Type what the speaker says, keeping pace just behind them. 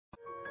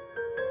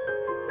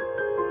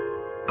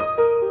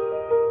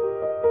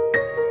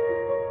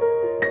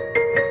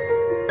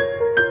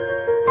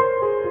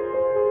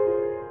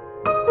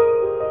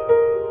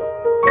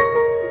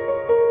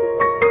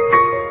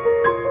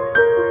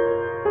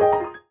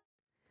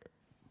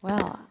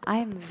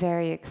I'm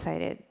very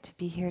excited to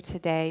be here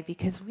today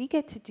because we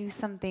get to do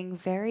something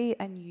very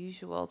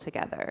unusual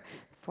together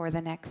for the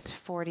next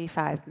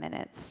 45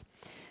 minutes.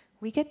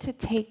 We get to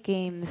take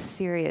games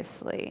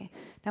seriously.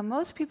 Now,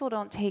 most people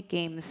don't take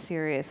games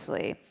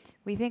seriously.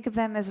 We think of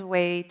them as a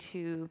way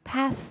to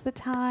pass the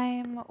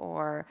time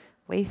or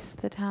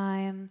waste the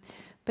time.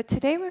 But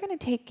today we're going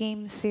to take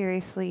games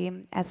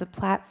seriously as a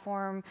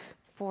platform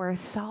for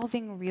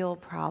solving real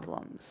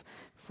problems,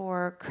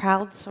 for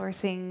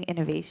crowdsourcing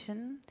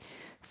innovation,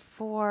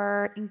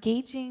 for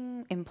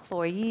engaging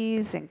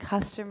employees and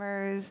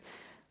customers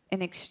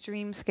in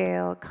extreme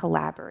scale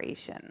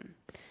collaboration.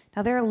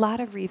 Now, there are a lot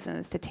of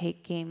reasons to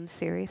take games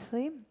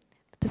seriously,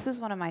 but this is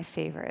one of my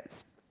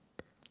favorites.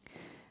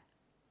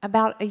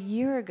 About a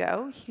year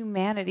ago,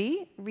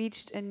 humanity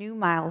reached a new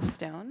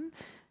milestone,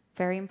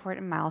 very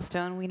important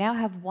milestone. We now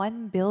have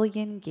 1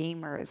 billion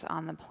gamers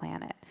on the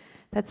planet.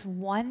 That's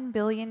 1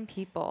 billion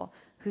people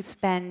who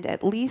spend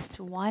at least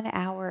 1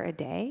 hour a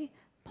day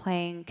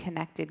playing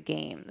connected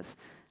games,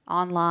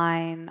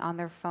 online, on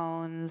their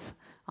phones,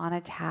 on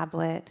a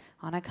tablet,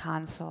 on a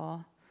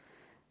console.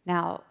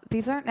 Now,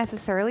 these aren't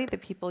necessarily the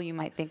people you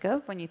might think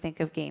of when you think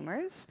of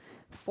gamers.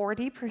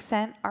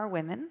 40% are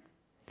women,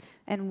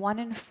 and 1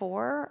 in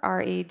 4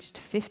 are aged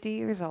 50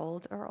 years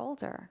old or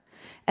older.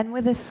 And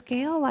with a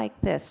scale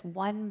like this,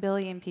 1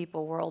 billion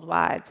people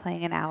worldwide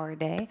playing an hour a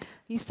day,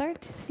 you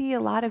start to see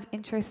a lot of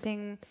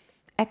interesting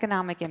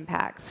economic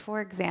impacts. For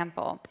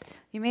example,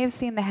 you may have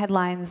seen the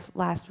headlines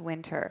last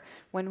winter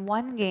when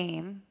one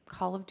game,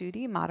 Call of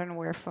Duty Modern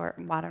Warfare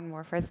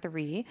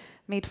 3,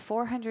 made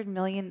 $400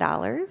 million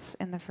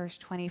in the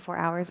first 24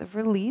 hours of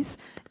release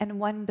and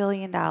 $1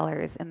 billion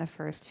in the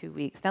first 2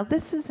 weeks. Now,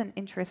 this is an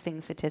interesting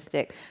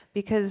statistic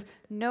because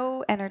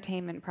no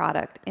entertainment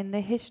product in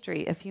the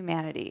history of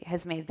humanity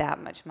has made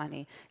that much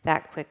money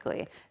that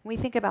quickly. We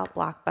think about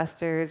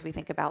blockbusters, we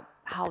think about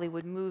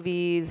Hollywood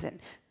movies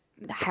and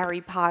Harry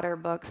Potter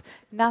books.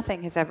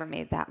 Nothing has ever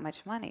made that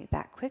much money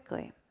that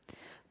quickly.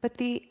 But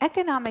the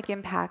economic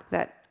impact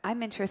that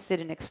I'm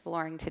interested in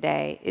exploring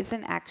today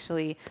isn't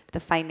actually the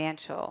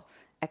financial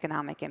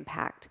economic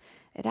impact.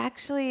 It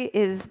actually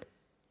is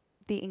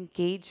the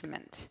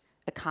engagement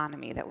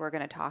economy that we're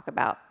going to talk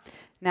about.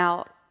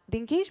 Now, the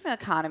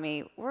engagement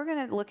economy, we're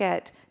going to look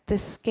at the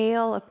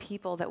scale of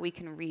people that we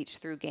can reach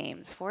through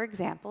games. For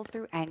example,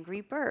 through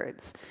Angry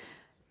Birds.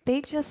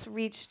 They just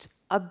reached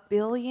 1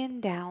 billion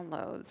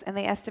downloads, and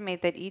they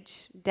estimate that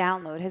each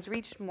download has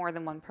reached more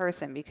than one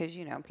person because,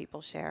 you know,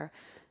 people share,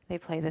 they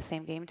play the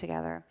same game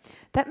together.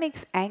 That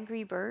makes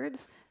Angry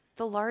Birds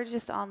the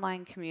largest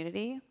online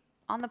community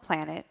on the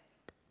planet.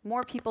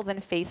 More people than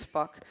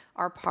Facebook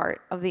are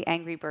part of the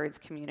Angry Birds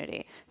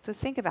community. So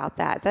think about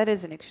that. That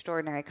is an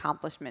extraordinary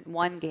accomplishment.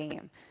 One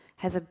game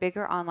has a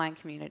bigger online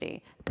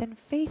community than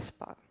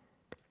Facebook.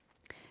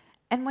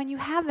 And when you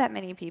have that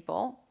many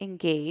people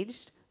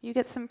engaged, you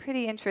get some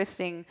pretty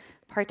interesting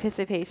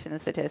participation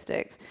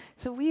statistics.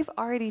 So we've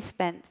already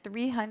spent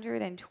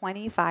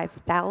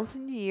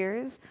 325,000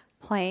 years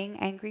playing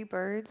Angry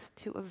Birds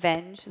to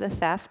avenge the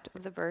theft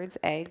of the birds'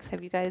 eggs.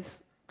 Have you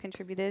guys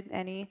contributed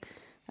any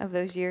of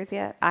those years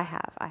yet? I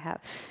have.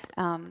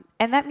 And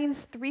that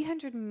means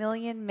 300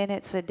 million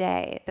minutes a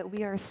day that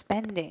we are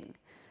spending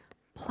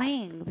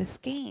playing this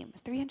game.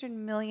 300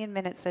 million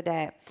minutes a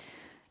day.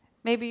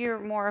 Maybe you're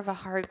more of a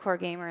hardcore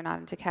gamer, not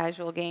into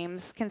casual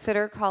games.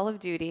 Consider Call of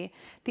Duty.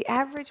 The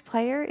average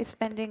player is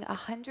spending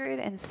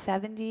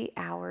 170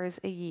 hours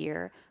a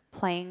year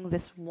playing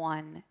this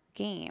one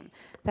game.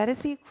 That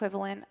is the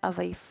equivalent of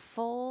a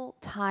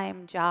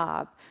full-time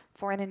job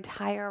for an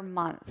entire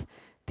month.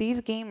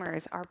 These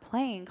gamers are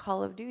playing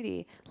Call of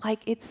Duty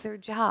like it's their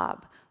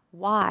job.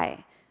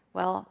 Why?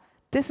 Well,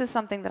 this is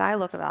something that I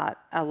look at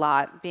a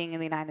lot, being in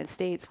the United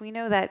States. We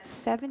know that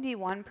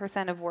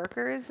 71% of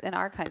workers in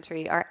our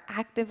country are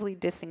actively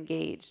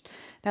disengaged.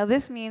 Now,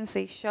 this means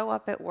they show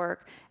up at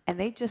work and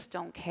they just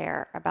don't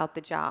care about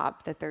the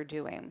job that they're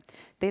doing.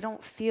 They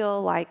don't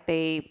feel like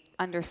they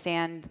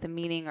understand the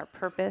meaning or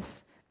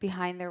purpose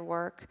behind their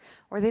work,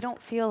 or they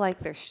don't feel like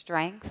their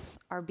strengths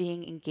are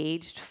being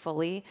engaged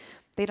fully.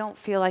 They don't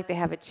feel like they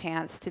have a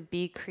chance to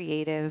be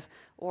creative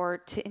or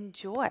to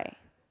enjoy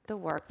the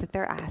work that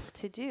they're asked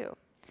to do.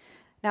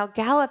 Now,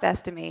 Gallup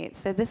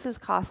estimates that this is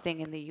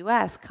costing in the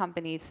US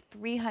companies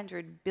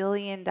 $300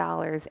 billion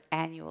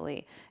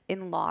annually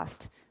in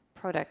lost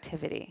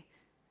productivity.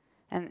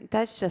 And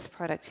that's just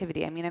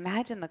productivity. I mean,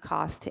 imagine the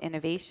cost to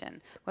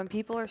innovation when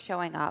people are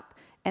showing up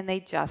and they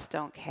just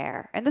don't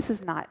care. And this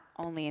is not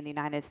only in the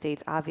United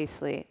States,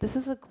 obviously. This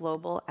is a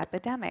global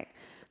epidemic.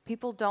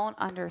 People don't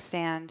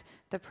understand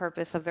the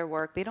purpose of their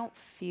work. They don't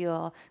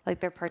feel like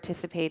they're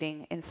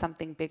participating in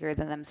something bigger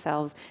than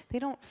themselves. They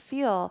don't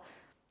feel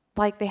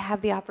like they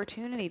have the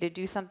opportunity to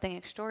do something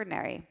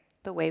extraordinary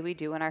the way we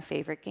do in our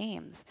favorite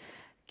games.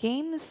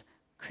 Games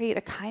create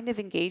a kind of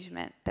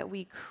engagement that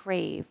we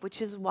crave,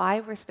 which is why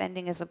we're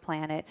spending as a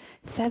planet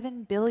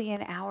 7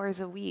 billion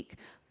hours a week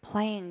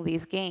playing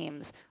these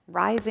games,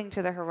 rising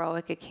to the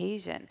heroic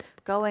occasion,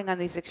 going on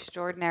these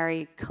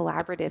extraordinary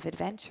collaborative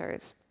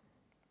adventures.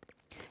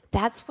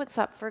 That's what's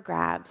up for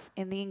grabs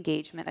in the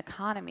engagement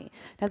economy.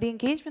 Now, the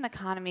engagement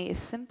economy is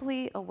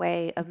simply a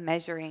way of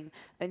measuring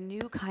a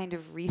new kind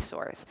of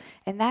resource,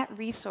 and that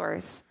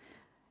resource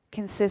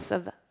consists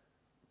of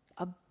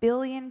 1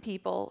 billion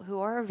people who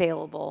are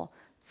available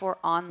for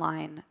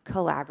online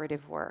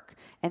collaborative work,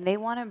 and they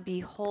want to be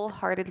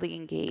wholeheartedly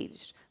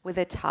engaged with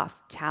a tough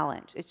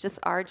challenge. It's just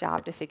our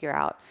job to figure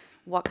out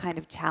what kind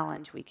of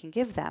challenge we can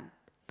give them.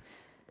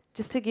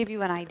 Just to give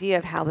you an idea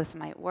of how this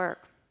might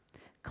work,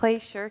 Clay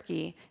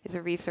Shirky is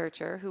a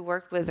researcher who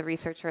worked with a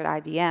researcher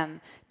at IBM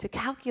to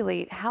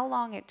calculate how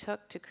long it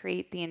took to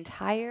create the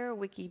entire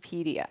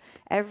Wikipedia,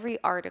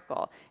 every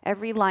article,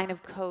 every line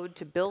of code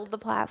to build the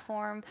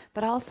platform,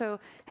 but also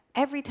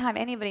every time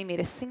anybody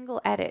made a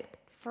single edit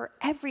for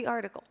every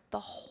article, the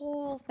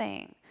whole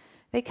thing.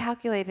 They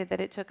calculated that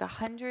it took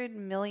 100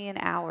 million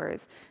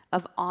hours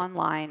of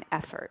online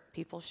effort,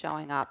 people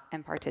showing up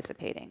and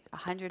participating,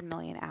 100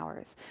 million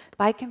hours.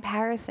 By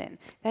comparison,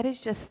 that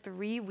is just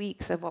 3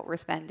 weeks of what we're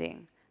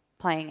spending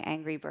playing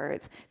Angry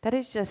Birds. That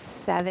is just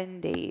 7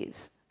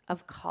 days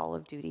of Call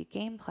of Duty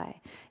gameplay.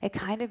 It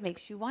kind of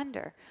makes you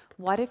wonder,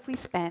 what if we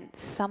spent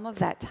some of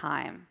that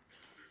time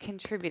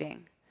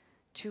contributing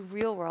to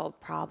real-world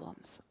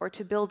problems or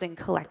to building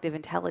collective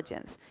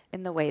intelligence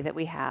in the way that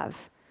we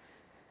have?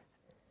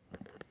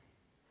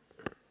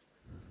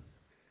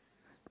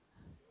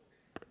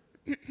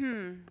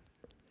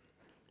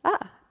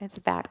 It's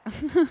back.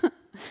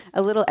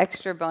 A little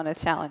extra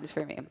bonus challenge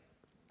for me.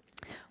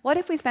 What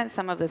if we spent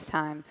some of this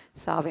time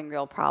solving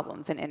real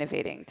problems and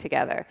innovating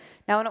together?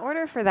 Now, in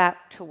order for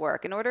that to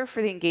work, in order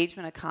for the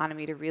engagement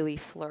economy to really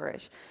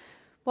flourish,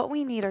 what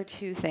we need are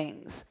 2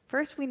 things.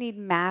 First, we need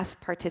mass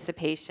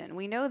participation.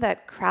 We know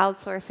that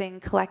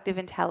crowdsourcing, collective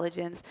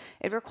intelligence,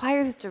 it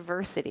requires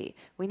diversity.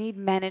 We need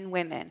men and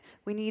women.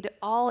 We need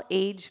all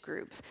age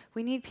groups.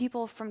 We need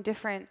people from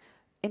different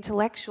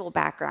intellectual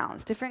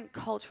backgrounds, different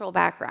cultural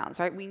backgrounds,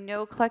 right? We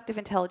know collective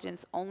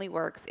intelligence only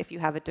works if you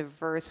have a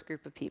diverse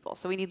group of people.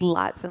 So we need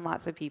lots and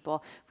lots of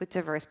people with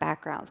diverse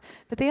backgrounds.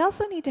 But they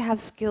also need to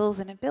have skills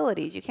and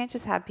abilities. You can't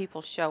just have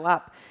people show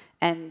up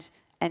and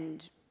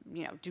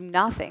do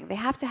nothing. They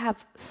have to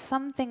have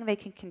something they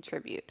can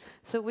contribute.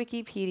 So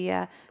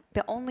Wikipedia,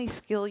 the only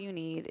skill you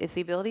need is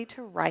the ability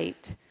to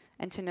write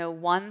and to know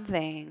one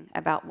thing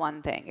about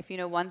one thing. If you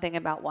know one thing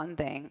about one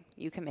thing,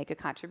 you can make a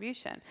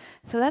contribution.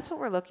 So that's what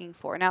we're looking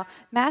for. Now,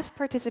 mass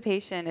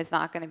participation is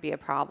not going to be a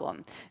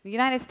problem. The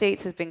United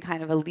States has been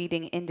kind of a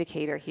leading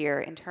indicator here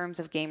in terms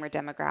of gamer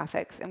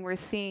demographics, and we're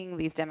seeing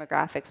these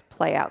demographics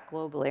play out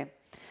globally.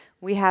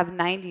 We have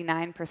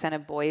 99%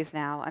 of boys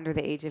now under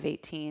the age of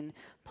 18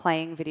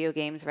 playing video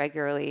games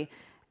regularly,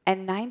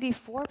 and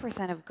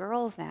 94% of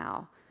girls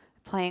now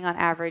playing on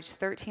average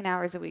 13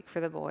 hours a week for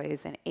the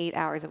boys and 8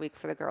 hours a week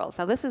for the girls.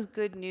 Now, this is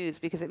good news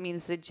because it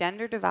means the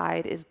gender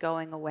divide is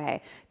going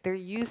away. There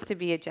used to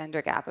be a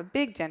gender gap, a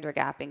big gender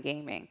gap in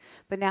gaming,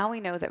 but now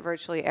we know that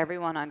virtually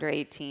everyone under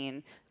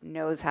 18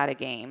 knows how to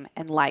game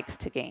and likes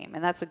to game,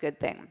 and that's a good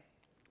thing.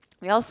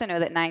 We also know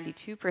that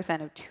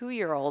 92% of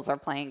 2-year-olds are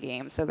playing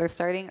games, so they're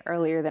starting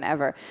earlier than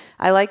ever.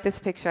 I like this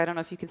picture. I don't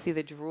know if you can see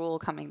the drool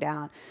coming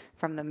down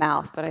from the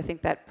mouth, but I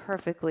think that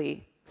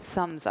perfectly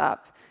sums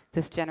up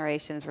this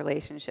generation's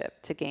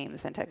relationship to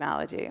games and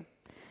technology.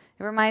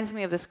 It reminds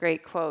me of this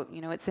great quote,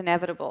 it's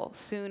inevitable.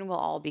 Soon we'll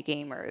all be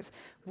gamers.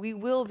 We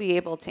will be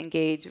able to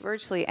engage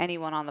virtually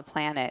anyone on the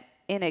planet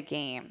in a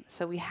game,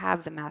 so we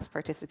have the mass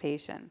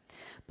participation.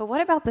 But what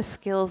about the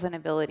skills and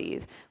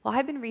abilities? Well,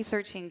 I've been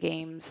researching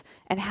games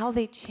and how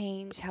they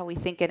change how we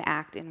think and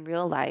act in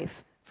real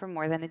life for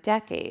more than a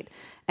decade.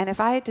 And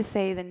if I had to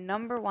say the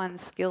 #1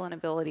 skill and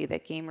ability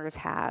that gamers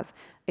have,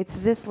 it's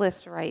this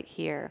list right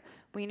here.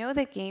 We know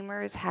that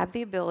gamers have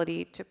the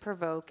ability to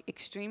provoke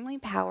extremely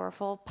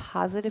powerful,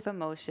 positive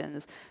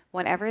emotions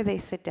whenever they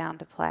sit down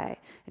to play.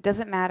 It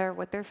doesn't matter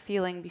what they're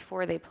feeling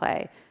before they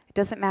play. It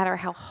doesn't matter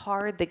how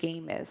hard the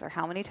game is or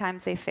how many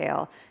times they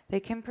fail.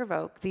 They can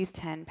provoke these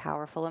 10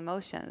 powerful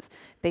emotions.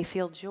 They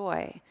feel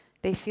joy.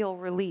 They feel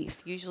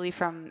relief, usually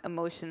from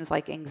emotions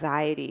like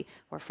anxiety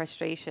or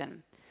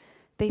frustration.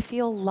 They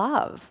feel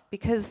love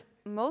because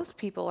most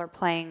people are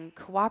playing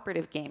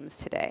cooperative games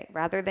today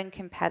rather than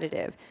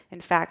competitive.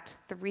 In fact,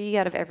 3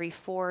 out of every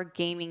 4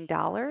 gaming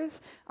dollars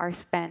are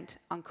spent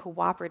on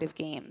cooperative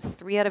games.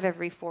 3 out of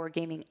every 4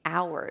 gaming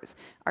hours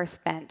are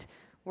spent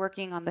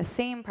working on the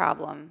same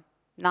problem,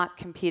 not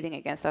competing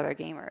against other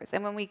gamers.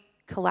 And when we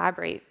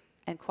collaborate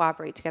and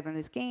cooperate together in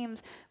these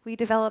games, we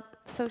develop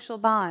social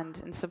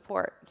bond and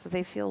support, so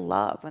they feel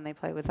love when they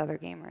play with other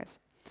gamers.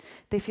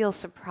 They feel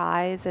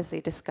surprise as they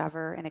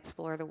discover and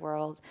explore the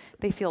world.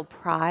 They feel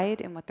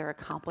pride in what they're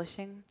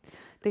accomplishing.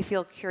 They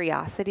feel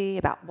curiosity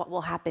about what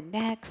will happen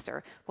next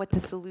or what the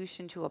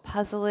solution to a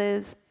puzzle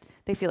is.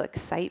 They feel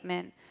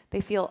excitement.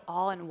 They feel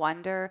awe and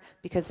wonder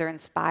because they're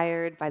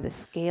inspired by the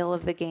scale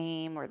of the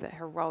game or the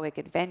heroic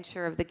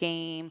adventure of the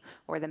game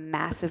or the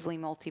massively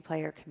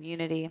multiplayer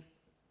community.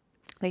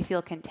 They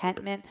feel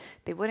contentment.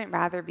 They wouldn't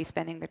rather be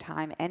spending their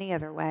time any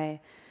other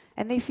way.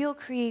 And they feel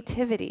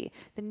creativity.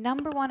 The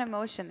number one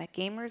emotion that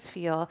gamers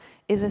feel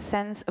is a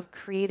sense of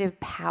creative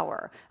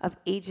power, of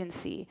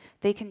agency.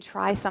 They can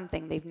try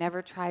something they've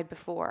never tried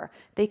before.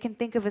 They can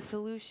think of a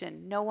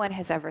solution no one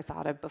has ever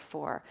thought of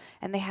before.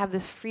 And they have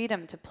this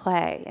freedom to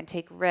play and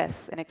take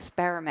risks and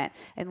experiment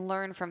and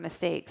learn from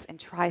mistakes and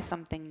try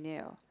something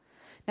new.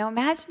 Now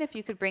imagine if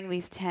you could bring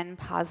these 10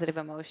 positive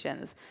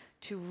emotions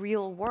to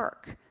real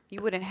work.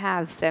 You wouldn't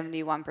have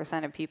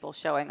 71% of people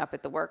showing up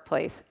at the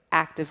workplace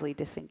actively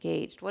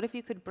disengaged. What if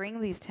you could bring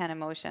these 10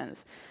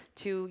 emotions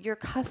to your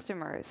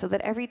customers so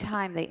that every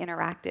time they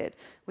interacted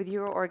with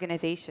your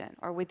organization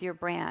or with your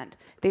brand,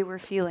 they were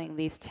feeling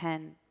these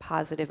 10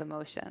 positive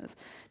emotions?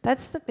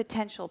 That's the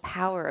potential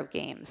power of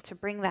games, to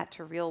bring that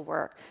to real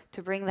work,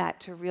 to bring that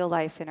to real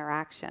life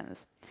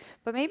interactions.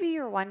 But maybe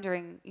you're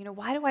wondering,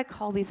 why do I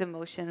call these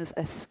emotions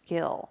a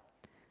skill?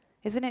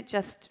 Isn't it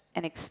just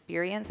an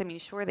experience? I mean,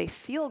 sure, they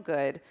feel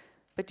good,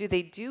 but do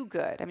they do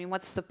good? I mean,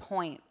 what's the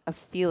point of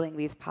feeling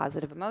these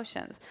positive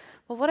emotions?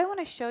 Well, what I want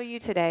to show you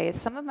today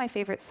is some of my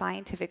favorite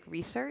scientific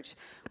research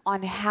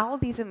on how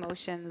these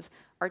emotions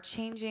are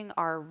changing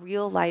our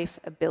real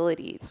life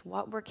abilities,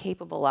 what we're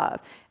capable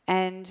of.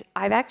 And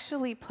I've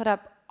actually put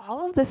up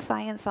all of the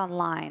science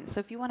online. So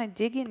if you want to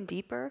dig in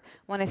deeper,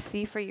 want to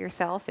see for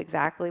yourself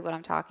exactly what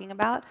I'm talking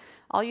about,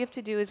 all you have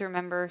to do is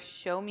remember,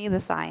 show me the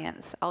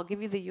science. I'll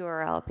give you the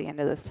URL at the end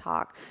of this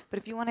talk. But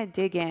if you want to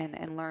dig in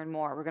and learn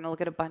more, we're going to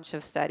look at a bunch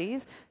of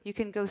studies. You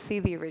can go see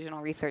the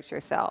original research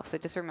yourself. So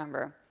just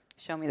remember,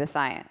 show me the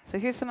science. So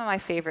here's some of my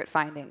favorite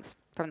findings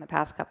from the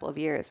past couple of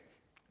years.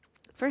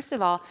 First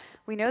of all,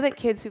 we know that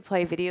kids who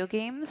play video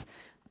games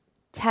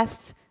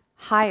test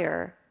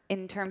higher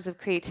in terms of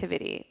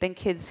creativity than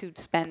kids who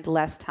spend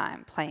less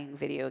time playing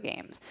video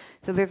games.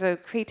 So there's a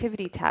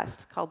creativity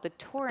test called the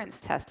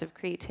Torrance test of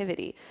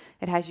creativity.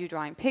 It has you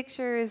drawing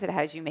pictures, it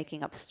has you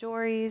making up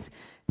stories.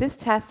 This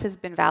test has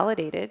been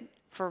validated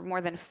for more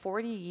than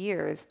 40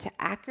 years to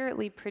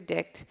accurately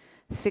predict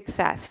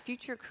success,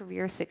 future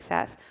career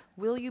success.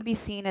 Will you be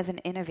seen as an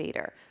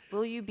innovator?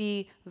 Will you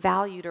be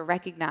valued or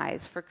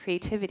recognized for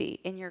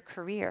creativity in your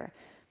career?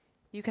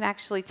 You can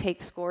actually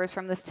take scores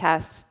from this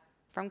test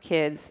from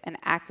kids and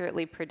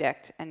accurately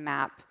predict and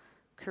map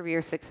career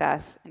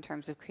success in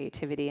terms of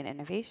creativity and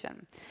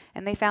innovation.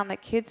 And they found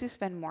that kids who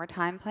spend more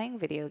time playing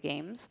video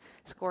games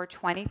score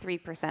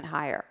 23%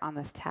 higher on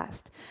this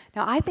test.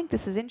 Now, I think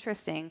this is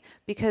interesting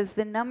because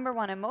the number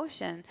one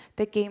emotion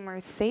that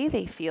gamers say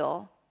they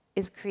feel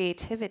is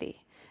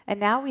creativity. And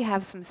now we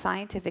have some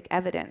scientific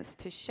evidence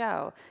to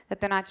show that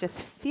they're not just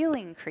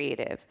feeling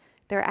creative,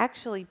 they're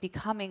actually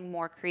becoming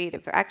more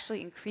creative. They're actually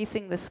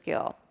increasing the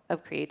skill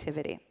of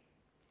creativity.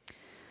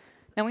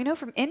 Now, we know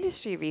from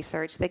industry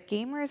research that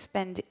gamers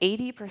spend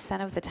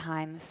 80% of the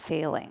time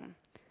failing.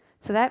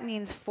 So that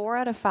means 4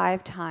 out of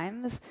 5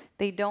 times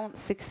they don't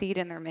succeed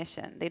in their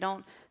mission. They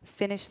don't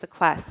finish the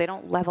quest. They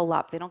don't level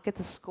up. They don't get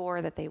the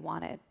score that they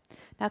wanted.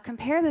 Now,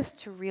 compare this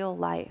to real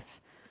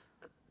life.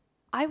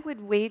 I would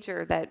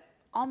wager that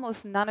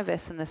almost none of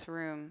us in this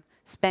room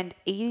spend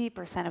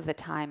 80% of the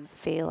time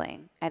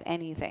failing at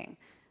anything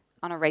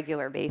on a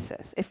regular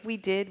basis. If we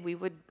did, we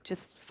would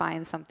just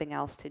find something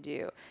else to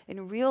do.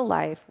 In real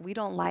life, we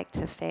don't like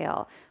to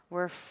fail.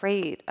 We're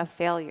afraid of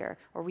failure,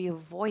 or we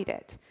avoid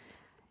it.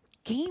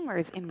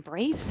 Gamers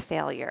embrace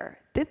failure.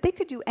 They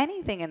could do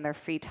anything in their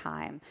free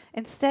time.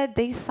 Instead,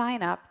 they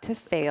sign up to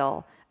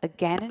fail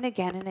again and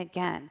again and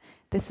again.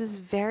 This is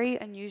very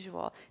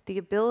unusual, the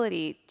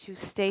ability to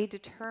stay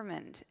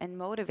determined and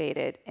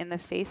motivated in the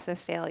face of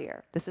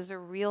failure. This is a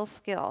real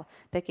skill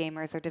that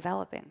gamers are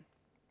developing.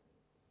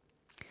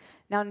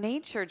 Now,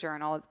 Nature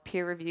journal, a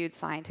peer-reviewed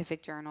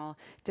scientific journal,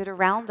 did a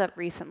roundup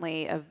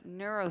recently of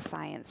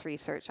neuroscience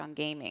research on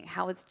gaming,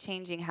 how it's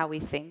changing how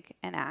we think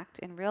and act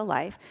in real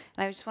life.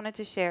 And I just wanted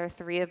to share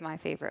 3 of my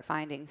favorite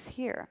findings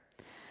here.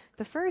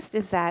 The first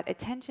is that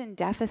attention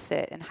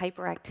deficit and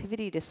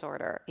hyperactivity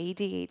disorder,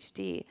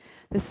 ADHD,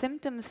 the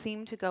symptoms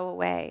seem to go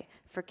away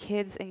for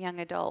kids and young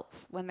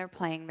adults when they're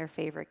playing their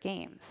favorite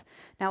games.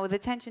 Now, with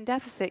attention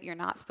deficit, you're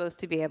not supposed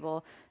to be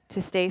able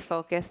to stay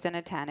focused and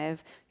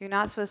attentive. You're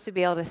not supposed to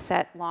be able to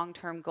set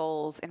long-term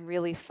goals and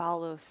really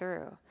follow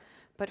through.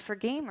 But for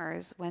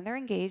gamers, when they're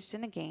engaged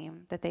in a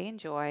game that they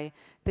enjoy,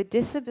 the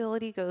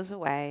disability goes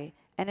away,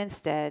 and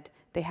instead,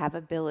 they have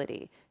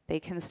ability. They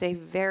can stay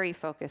very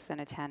focused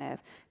and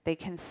attentive. They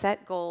can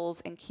set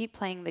goals and keep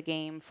playing the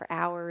game for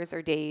hours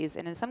or days,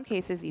 and in some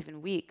cases,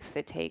 even weeks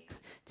it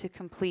takes to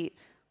complete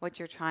what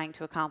you're trying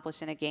to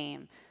accomplish in a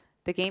game.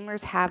 The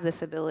gamers have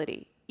this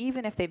ability,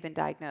 even if they've been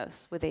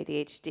diagnosed with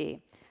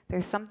ADHD.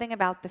 There's something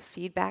about the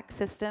feedback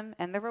system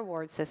and the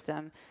reward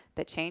system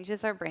that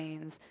changes our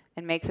brains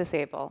and makes us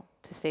able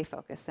to stay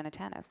focused and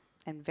attentive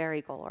and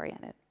very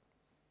goal-oriented.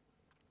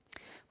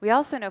 We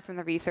also know from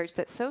the research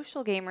that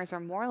social gamers are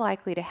more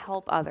likely to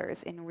help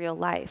others in real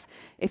life.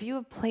 If you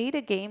have played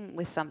a game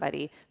with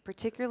somebody,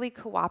 particularly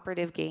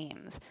cooperative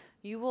games,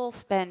 you will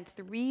spend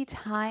 3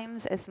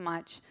 times as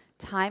much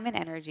time and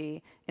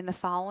energy in the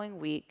following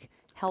week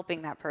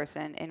helping that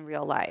person in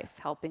real life,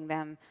 helping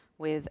them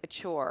with a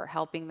chore,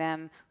 helping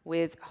them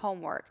with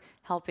homework,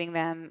 helping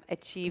them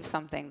achieve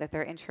something that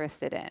they're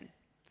interested in.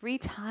 3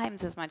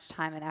 times as much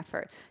time and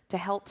effort to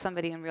help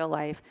somebody in real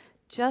life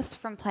just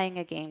from playing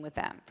a game with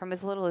them, from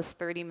as little as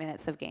 30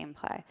 minutes of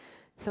gameplay.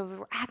 So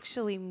we're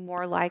actually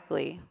more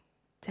likely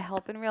to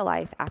help in real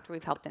life after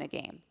we've helped in a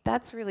game.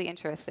 That's really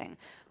interesting.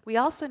 We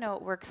also know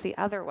it works the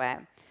other way.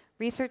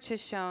 Research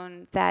has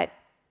shown that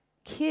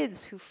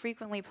kids who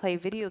frequently play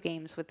video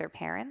games with their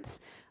parents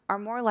are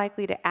more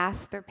likely to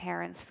ask their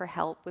parents for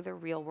help with a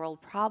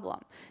real-world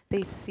problem.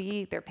 They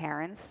see their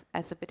parents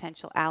as a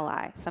potential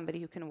ally, somebody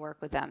who can work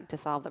with them to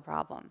solve the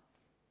problem.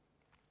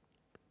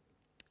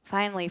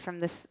 Finally, from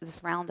this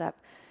roundup,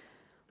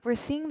 we're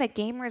seeing that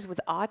gamers with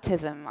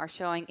autism are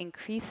showing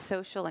increased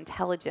social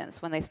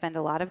intelligence when they spend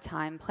a lot of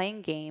time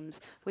playing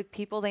games with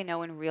people they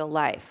know in real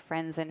life,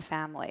 friends and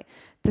family.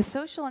 The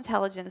social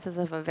intelligence is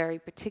of a very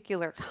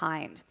particular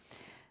kind.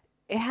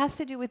 It has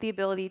to do with the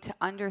ability to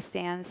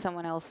understand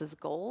someone else's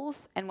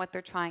goals and what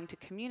they're trying to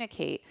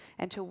communicate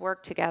and to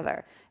work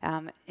together,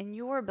 and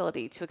your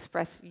ability to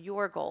express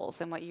your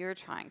goals and what you're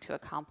trying to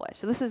accomplish.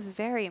 So this is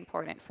very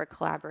important for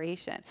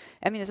collaboration.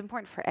 I mean, it's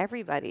important for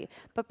everybody,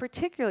 but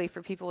particularly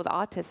for people with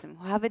autism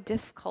who have a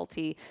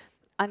difficulty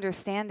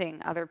understanding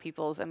other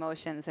people's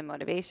emotions and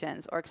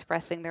motivations or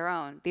expressing their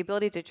own. The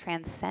ability to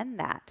transcend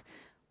that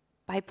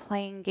by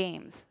playing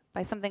games,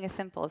 by something as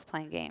simple as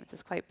playing games,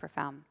 is quite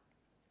profound.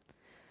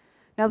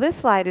 Now this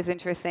slide is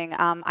interesting.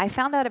 I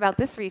found out about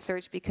this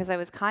research because I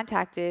was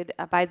contacted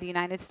by the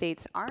United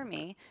States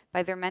Army,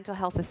 by their mental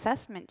health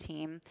assessment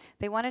team.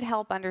 They wanted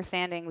help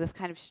understanding this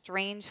kind of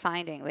strange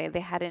finding. They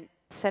hadn't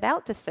set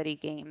out to study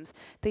games.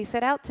 They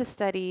set out to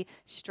study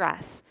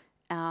stress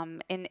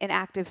in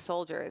active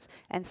soldiers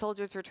and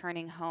soldiers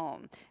returning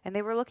home. And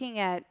they were looking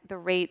at the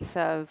rates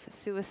of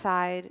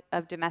suicide,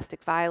 of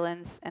domestic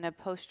violence, and of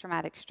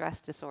post-traumatic stress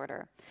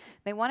disorder.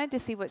 They wanted to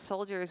see what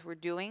soldiers were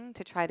doing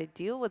to try to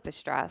deal with the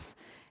stress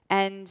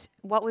and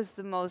what was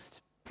the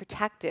most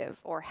protective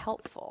or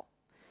helpful.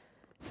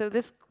 So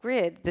this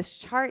grid, this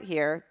chart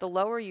here, the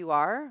lower you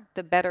are,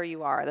 the better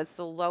you are. That's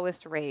the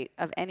lowest rate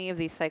of any of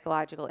these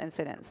psychological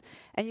incidents.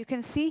 And you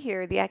can see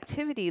here the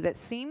activity that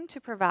seemed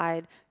to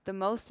provide the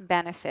most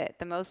benefit,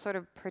 the most sort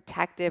of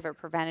protective or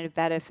preventative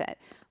benefit,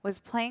 was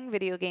playing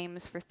video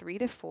games for 3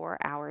 to 4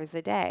 hours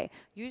a day,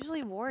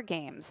 usually war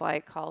games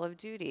like Call of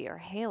Duty or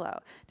Halo.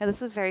 Now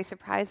this was very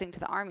surprising to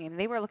the Army, and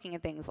they were looking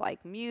at things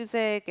like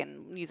music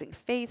and using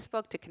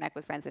Facebook to connect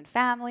with friends and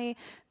family,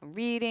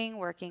 reading,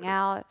 working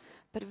out.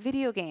 But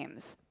video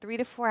games, 3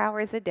 to 4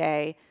 hours a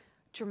day,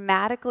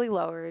 dramatically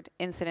lowered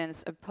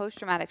incidence of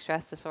post-traumatic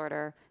stress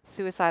disorder,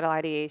 suicidal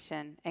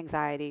ideation,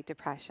 anxiety,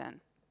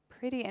 depression.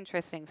 Pretty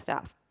interesting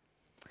stuff.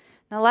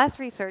 Now, last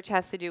research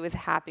has to do with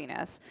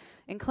happiness.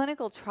 In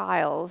clinical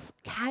trials,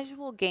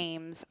 casual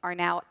games are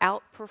now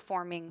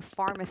outperforming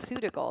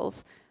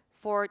pharmaceuticals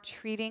for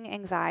treating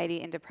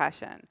anxiety and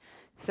depression.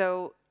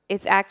 So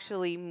it's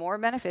actually more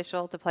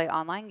beneficial to play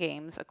online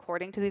games,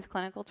 according to these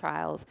clinical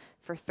trials,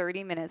 for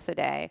 30 minutes a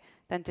day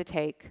than to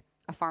take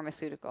a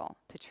pharmaceutical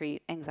to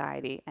treat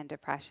anxiety and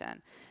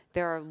depression.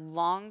 There are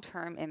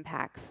long-term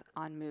impacts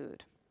on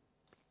mood.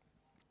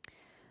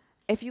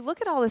 If you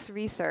look at all this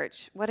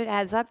research, what it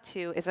adds up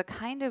to is a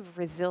kind of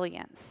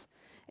resilience.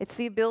 It's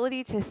the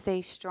ability to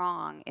stay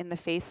strong in the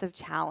face of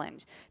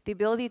challenge, the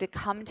ability to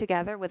come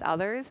together with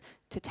others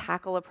to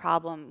tackle a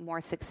problem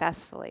more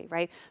successfully,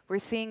 right? We're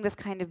seeing this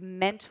kind of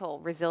mental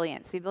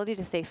resilience, the ability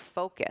to stay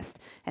focused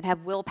and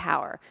have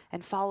willpower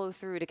and follow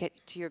through to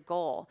get to your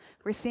goal.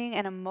 We're seeing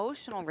an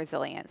emotional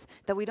resilience,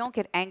 that we don't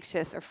get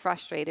anxious or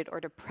frustrated or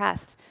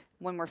depressed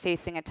when we're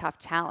facing a tough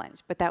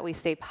challenge, but that we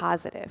stay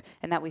positive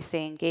and that we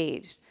stay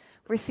engaged.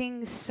 We're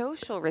seeing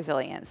social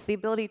resilience, the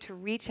ability to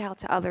reach out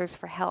to others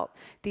for help,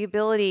 the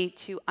ability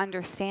to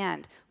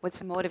understand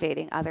what's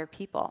motivating other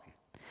people.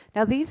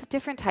 Now, these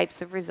different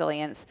types of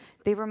resilience,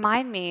 they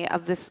remind me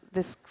of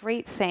this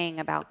great saying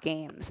about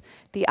games.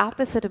 The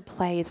opposite of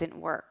play isn't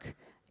work,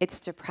 it's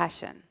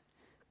depression,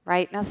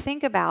 right? Now,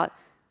 think about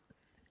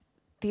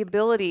the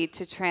ability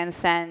to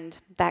transcend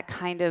that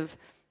kind of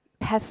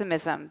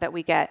pessimism that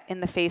we get in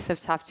the face of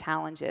tough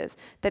challenges,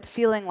 that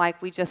feeling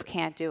like we just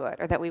can't do it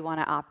or that we want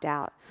to opt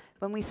out.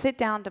 When we sit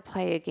down to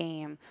play a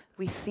game,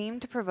 we seem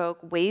to provoke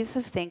ways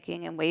of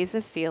thinking and ways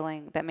of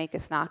feeling that make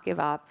us not give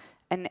up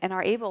and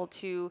are able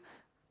to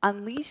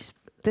unleash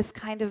this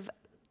kind of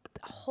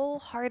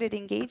wholehearted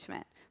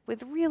engagement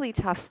with really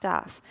tough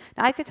stuff.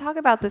 Now, I could talk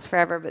about this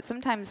forever, but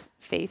sometimes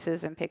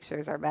faces and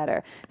pictures are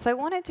better. So I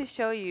wanted to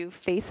show you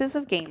faces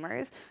of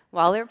gamers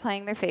while they're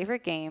playing their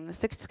favorite games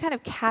to just kind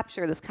of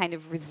capture this kind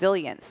of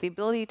resilience, the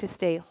ability to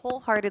stay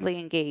wholeheartedly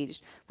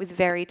engaged with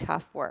very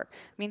tough work.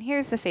 I mean,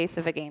 here's the face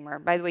of a gamer.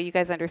 By the way, you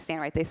guys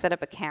understand, right? They set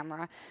up a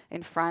camera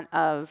in front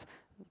of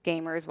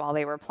gamers while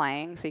they were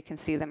playing, so you can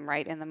see them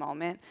right in the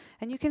moment.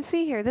 And you can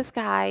see here, this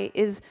guy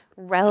is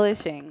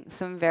relishing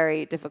some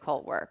very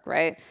difficult work,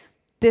 right?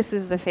 This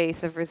is the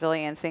face of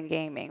resilience in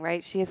gaming,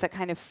 right? She has that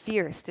kind of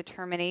fierce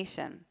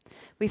determination.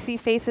 We see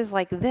faces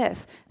like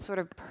this, sort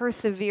of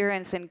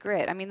perseverance and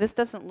grit. I mean, this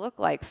doesn't look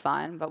like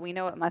fun, but we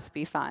know it must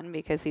be fun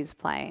because he's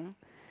playing.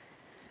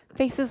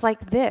 Faces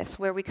like this,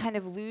 where we kind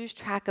of lose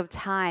track of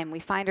time. We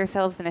find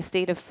ourselves in a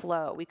state of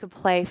flow. We could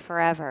play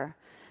forever.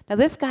 Now,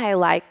 this guy I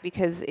like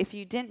because if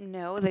you didn't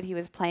know that he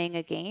was playing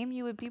a game,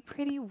 you would be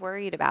pretty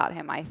worried about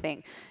him, I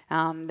think.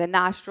 The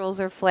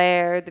nostrils are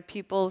flared, the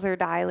pupils are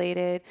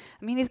dilated.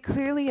 I mean, he's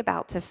clearly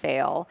about to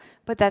fail,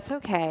 but that's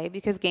okay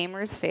because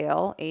gamers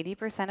fail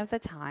 80% of the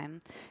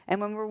time.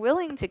 And when we're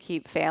willing to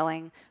keep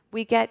failing,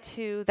 we get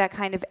to that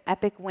kind of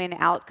epic win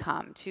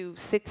outcome, to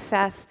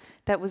success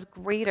that was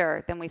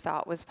greater than we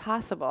thought was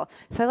possible.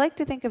 So I like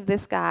to think of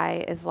this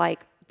guy as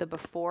like the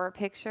before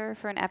picture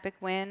for an epic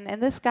win,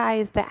 and this guy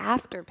is the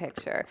after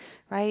picture,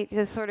 right?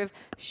 He sort of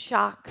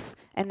shocks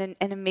and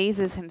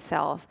amazes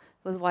himself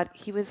with what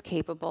he was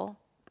capable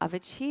of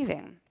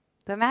achieving.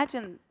 So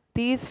imagine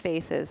these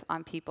faces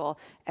on people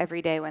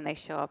every day when they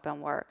show up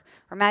and work.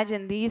 Or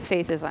imagine these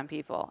faces on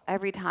people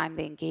every time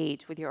they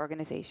engage with your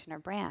organization or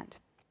brand.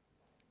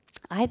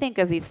 I think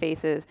of these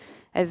faces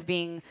as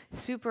being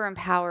super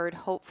empowered,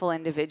 hopeful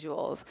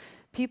individuals.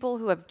 People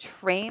who have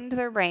trained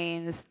their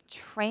brains,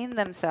 trained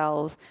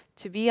themselves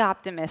to be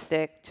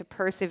optimistic, to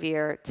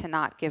persevere, to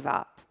not give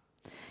up.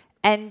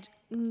 And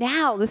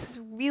now, this is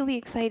really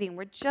exciting.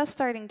 We're just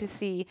starting to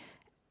see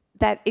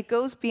that it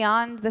goes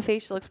beyond the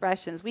facial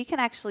expressions. We can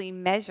actually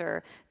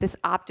measure this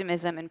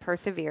optimism and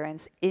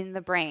perseverance in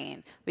the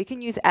brain. We can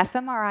use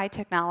fMRI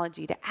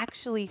technology to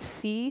actually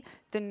see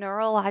the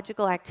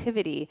neurological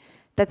activity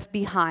that's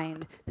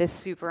behind this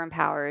super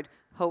empowered,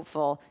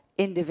 hopeful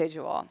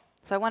individual.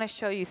 So I want to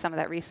show you some of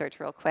that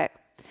research real quick.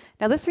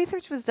 Now, this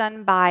research was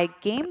done by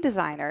game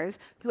designers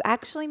who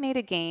actually made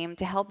a game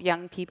to help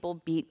young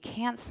people beat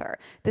cancer.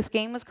 This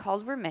game was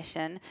called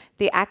Remission.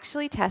 They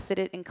actually tested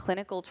it in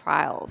clinical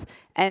trials,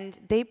 and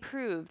they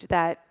proved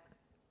that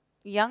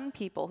young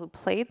people who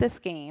played this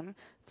game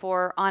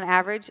for, on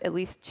average, at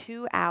least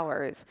 2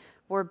 hours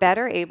were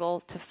better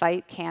able to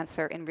fight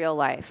cancer in real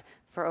life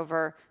for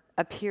over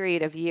a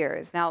period of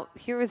years. Now,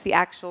 here was the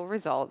actual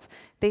results.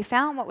 They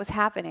found what was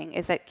happening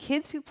is that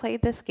kids who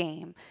played this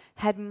game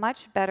had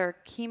much better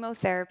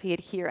chemotherapy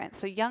adherence.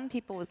 So young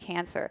people with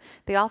cancer,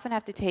 they often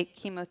have to take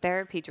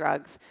chemotherapy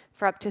drugs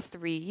for up to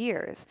 3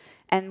 years.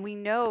 And we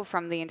know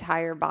from the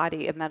entire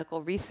body of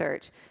medical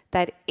research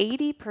that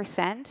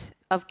 80%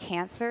 of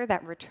cancer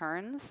that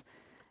returns,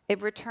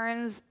 it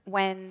returns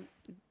when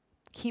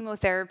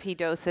chemotherapy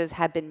doses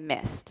have been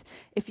missed.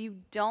 If you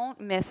don't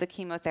miss a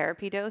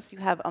chemotherapy dose, you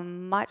have a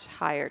much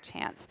higher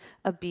chance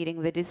of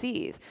beating the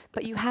disease.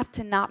 But you have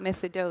to not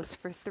miss a dose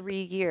for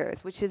 3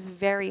 years, which is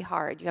very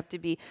hard. You have to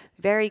be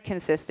very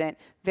consistent,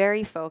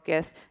 very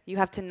focused. You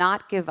have to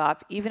not give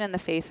up, even in the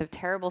face of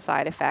terrible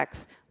side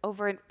effects,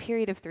 over a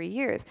period of 3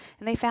 years.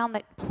 And they found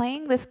that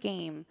playing this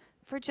game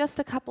for just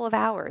a couple of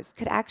hours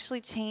could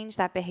actually change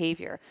that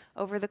behavior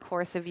over the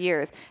course of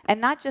years. And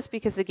not just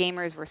because the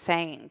gamers were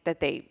saying that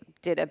they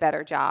did a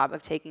better job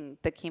of taking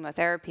the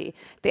chemotherapy.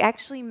 They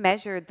actually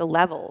measured the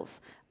levels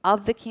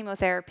of the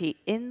chemotherapy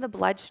in the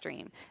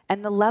bloodstream,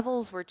 and the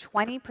levels were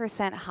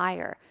 20%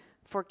 higher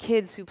for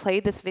kids who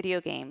played this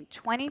video game,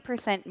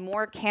 20%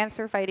 more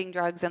cancer-fighting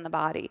drugs in the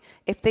body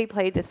if they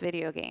played this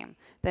video game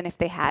than if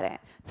they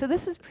hadn't. So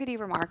this is pretty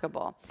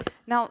remarkable.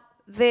 Now,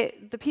 the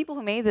people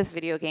who made this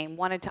video game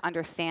wanted to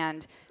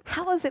understand,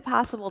 how is it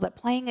possible that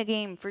playing a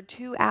game for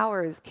 2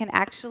 hours can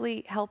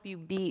actually help you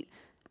beat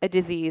a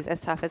disease as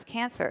tough as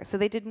cancer? So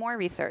they did more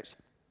research.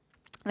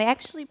 They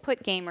actually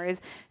put gamers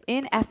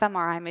in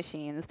fMRI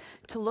machines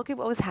to look at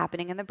what was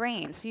happening in the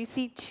brain. So you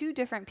see 2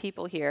 different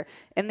people here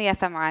in the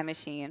fMRI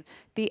machine.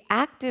 The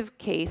active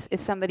case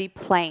is somebody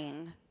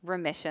playing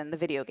Remission, the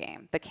video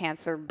game, the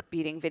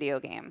cancer-beating video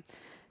game.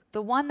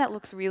 The one that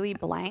looks really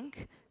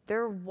blank,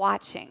 they're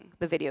watching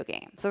the video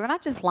game. So they're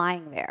not just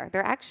lying there.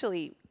 They're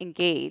actually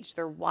engaged.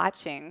 They're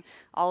watching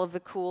all of the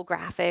cool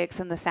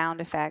graphics and the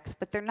sound effects,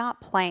 but they're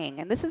not playing.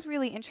 And this is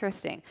really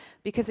interesting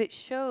because it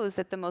shows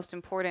that the most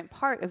important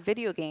part of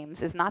video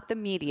games is not the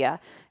media.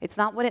 It's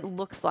not what it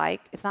looks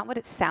like. It's not what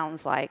it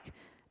sounds like.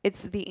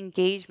 It's the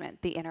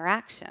engagement, the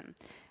interaction.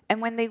 And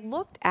when they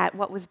looked at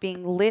what was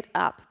being lit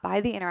up by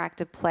the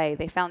interactive play,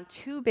 they found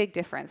 2 big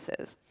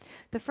differences.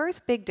 The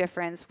first big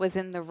difference was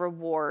in the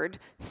reward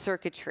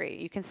circuitry.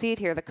 You can see it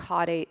here, the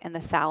caudate and the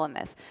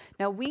thalamus.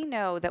 Now, we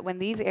know that when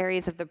these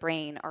areas of the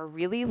brain are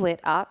really lit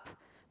up,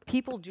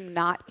 people do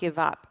not give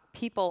up.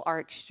 People are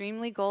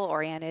extremely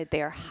goal-oriented.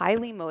 They are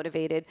highly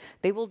motivated.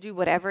 They will do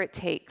whatever it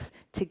takes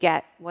to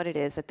get what it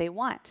is that they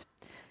want.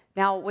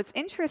 Now, what's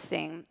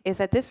interesting is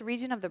that this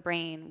region of the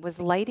brain was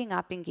lighting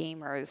up in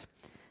gamers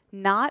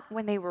not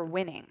when they were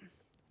winning,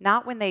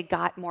 not when they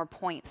got more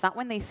points, not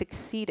when they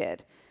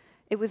succeeded.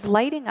 It was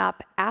lighting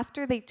up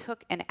after they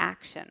took an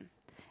action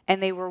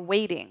and they were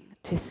waiting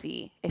to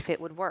see if it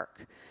would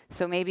work.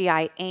 So maybe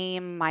I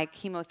aim my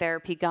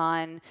chemotherapy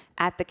gun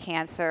at the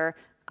cancer,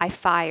 I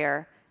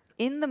fire.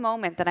 In the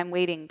moment that I'm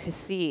waiting to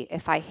see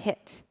if I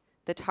hit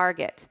the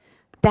target,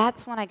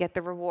 that's when I get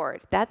the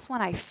reward. That's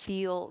when I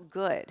feel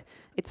good.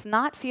 It's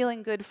not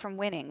feeling good from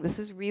winning. This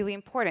is really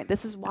important.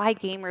 This is why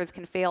gamers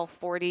can fail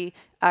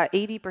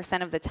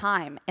 80% of the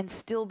time and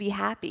still be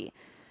happy.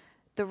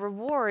 The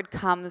reward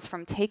comes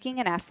from taking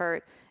an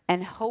effort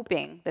and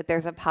hoping that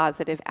there's a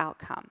positive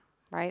outcome,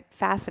 right?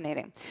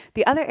 Fascinating.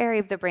 The other area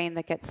of the brain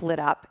that gets lit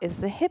up is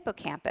the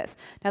hippocampus.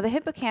 Now, the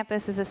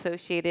hippocampus is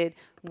associated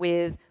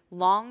with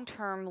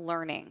long-term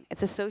learning.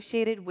 It's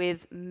associated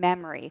with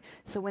memory.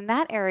 So when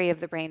that area of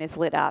the brain is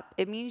lit up,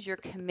 it means you're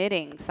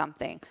committing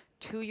something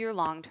to your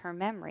long-term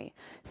memory.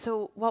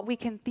 So what we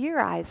can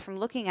theorize from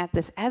looking at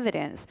this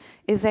evidence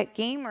is that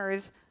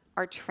gamers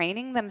are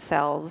training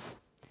themselves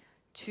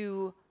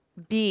to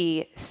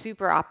be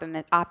super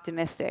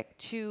optimistic,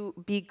 to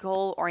be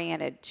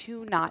goal-oriented,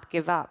 to not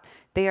give up.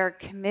 They are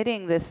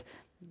committing this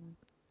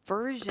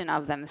version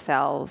of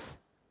themselves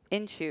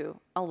into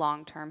a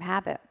long-term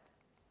habit.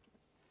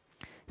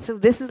 So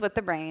this is what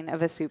the brain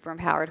of a super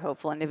empowered,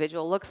 hopeful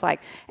individual looks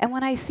like. And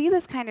when I see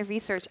this kind of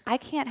research, I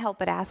can't help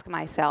but ask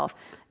myself,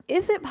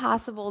 is it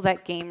possible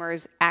that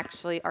gamers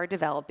actually are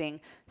developing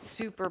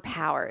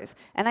superpowers?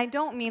 And I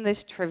don't mean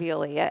this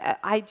trivially.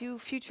 I do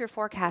future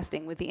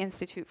forecasting with the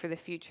Institute for the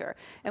Future,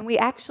 and we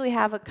actually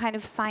have a kind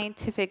of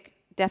scientific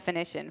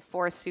definition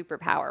for a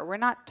superpower. We're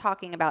not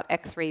talking about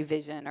X-ray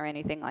vision or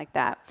anything like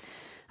that.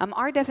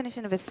 Our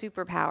definition of a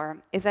superpower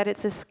is that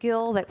it's a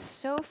skill that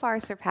so far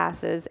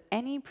surpasses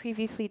any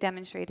previously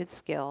demonstrated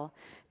skill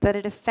that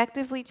it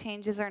effectively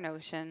changes our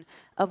notion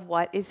of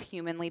what is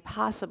humanly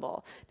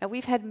possible. Now,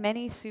 we've had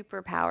many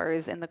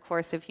superpowers in the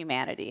course of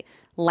humanity.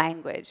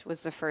 Language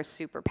was the first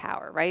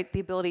superpower, right? The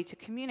ability to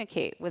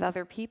communicate with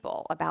other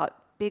people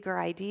about bigger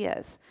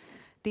ideas.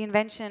 The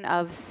invention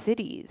of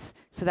cities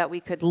so that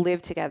we could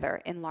live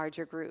together in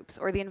larger groups,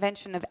 or the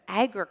invention of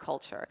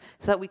agriculture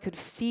so that we could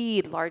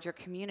feed larger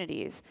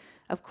communities.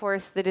 Of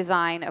course, the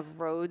design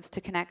of roads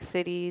to connect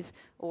cities,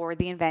 or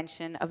the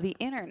invention of the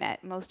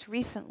internet most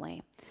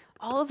recently.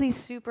 All of these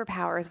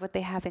superpowers, what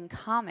they have in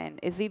common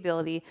is the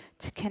ability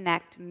to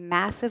connect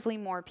massively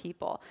more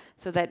people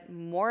so that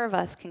more of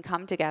us can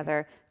come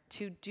together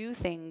to do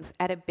things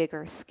at a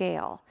bigger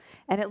scale.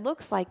 And it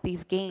looks like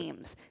these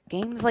games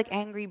like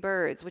Angry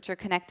Birds, which are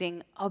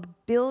connecting 1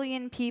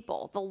 billion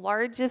people, the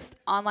largest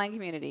online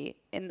community,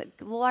 the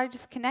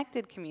largest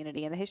connected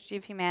community in the history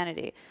of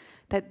humanity,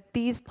 that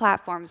these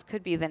platforms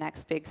could be the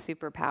next big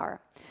superpower.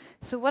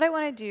 So what I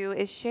want to do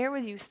is share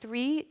with you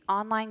 3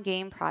 online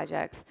game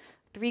projects,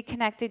 3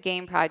 connected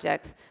game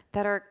projects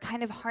that are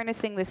kind of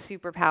harnessing this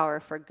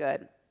superpower for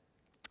good.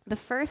 The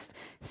first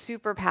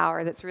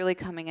superpower that's really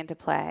coming into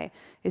play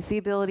is the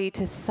ability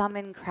to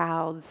summon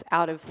crowds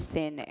out of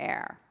thin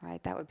air,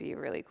 right? That would be a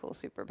really cool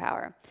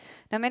superpower.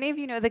 Now, many of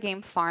you know the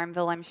game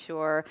Farmville, I'm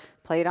sure,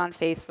 played on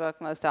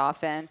Facebook most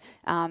often.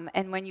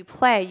 And when you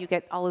play, you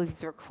get all of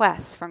these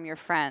requests from your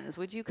friends.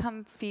 Would you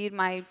come feed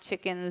my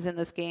chickens in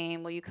this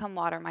game? Will you come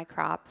water my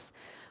crops?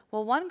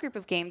 Well, one group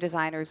of game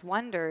designers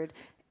wondered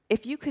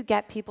if you could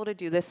get people to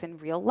do this in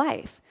real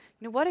life.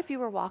 You know, what if you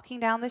were walking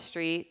down the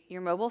street,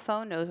 your mobile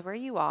phone knows where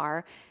you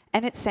are,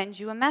 and it sends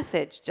you a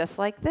message just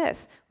like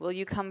this? Will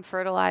you come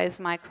fertilize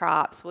my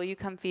crops? Will you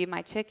come feed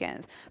my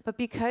chickens? But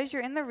because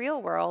you're in the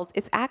real world,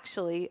 it's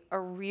actually a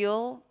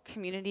real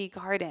community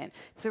garden.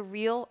 It's a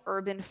real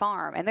urban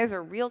farm, and there's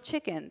a real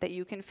chicken that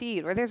you can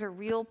feed, or there's a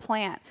real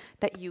plant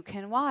that you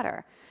can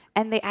water.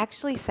 And they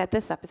actually set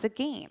this up as a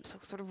game, so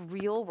sort of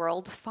real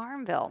world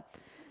Farmville.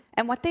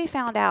 And what they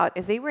found out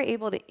is they were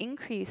able to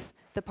increase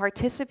the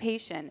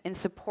participation in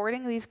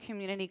supporting these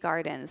community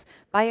gardens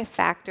by a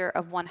factor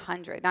of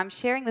 100. Now, I'm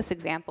sharing this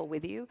example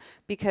with you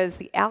because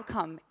the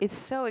outcome is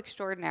so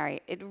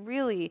extraordinary. It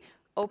really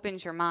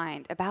opens your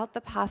mind about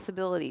the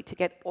possibility to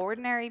get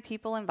ordinary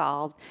people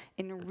involved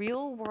in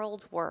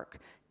real-world work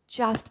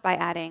just by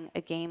adding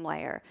a game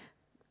layer.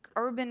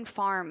 Urban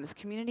farms,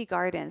 community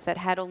gardens that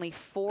had only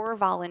 4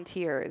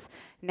 volunteers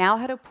now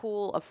had a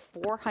pool of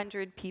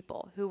 400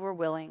 people who were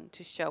willing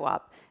to show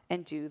up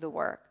and do the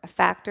work, a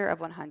factor of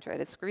 100.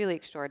 It's really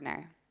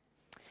extraordinary.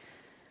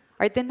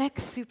 All right, the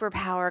next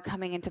superpower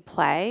coming into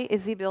play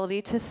is the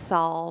ability to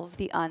solve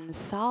the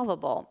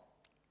unsolvable.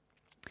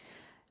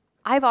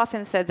 I've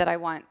often said that I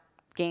want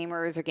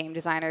gamers or game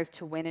designers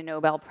to win a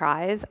Nobel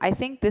Prize. I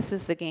think this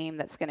is the game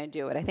that's going to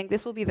do it. I think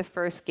this will be the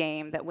first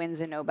game that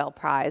wins a Nobel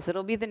Prize.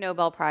 It'll be the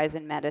Nobel Prize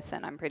in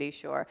medicine, I'm pretty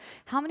sure.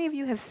 How many of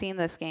you have seen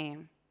this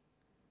game?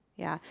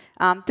 Yeah.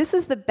 This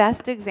is the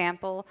best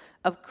example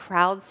of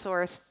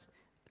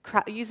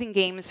using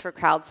games for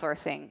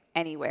crowdsourcing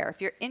anywhere. If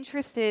you're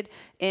interested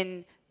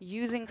in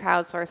using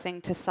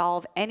crowdsourcing to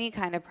solve any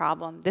kind of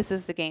problem, this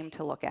is the game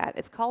to look at.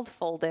 It's called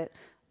Fold It.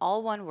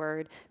 All one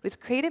word. It was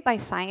created by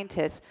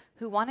scientists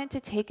who wanted to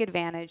take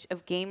advantage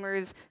of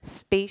gamers'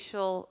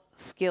 spatial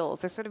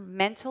skills, their sort of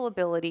mental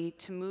ability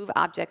to move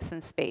objects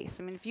in space.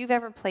 I mean, if you've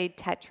ever played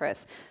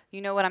Tetris,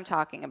 you know what I'm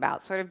talking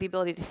about, sort of the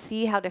ability to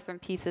see how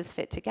different pieces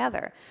fit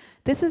together.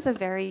 This is a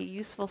very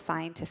useful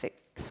scientific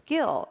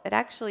skill. It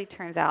actually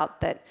turns out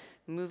that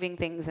moving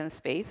things in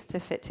space to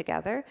fit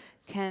together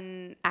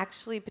can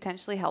actually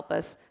potentially help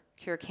us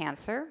cure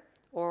cancer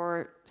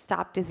or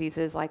stop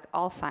diseases like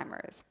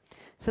Alzheimer's.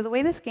 So the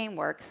way this game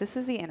works, this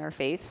is the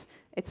interface.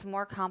 It's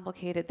more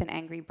complicated than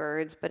Angry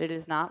Birds, but it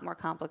is not more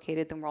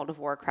complicated than World of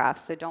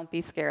Warcraft, so don't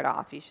be scared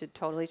off. You should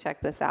totally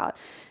check this out.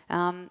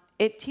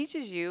 It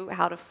teaches you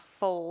how to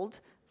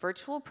fold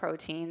virtual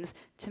proteins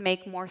to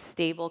make more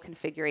stable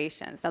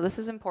configurations. Now, this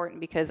is important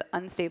because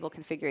unstable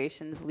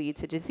configurations lead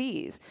to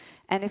disease.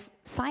 And if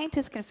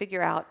scientists can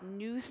figure out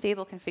new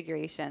stable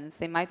configurations,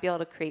 they might be able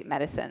to create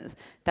medicines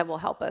that will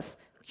help us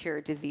cure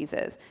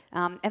diseases.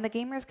 And the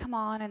gamers come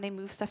on and they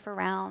move stuff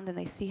around and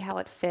they see how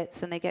it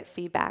fits and they get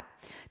feedback.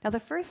 Now, the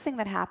first thing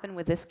that happened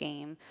with this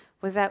game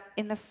was that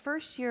in the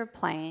first year of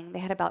playing, they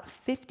had about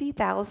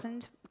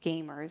 50,000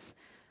 gamers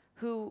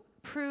who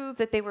proved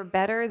that they were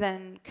better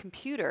than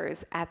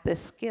computers at this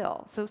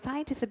skill. So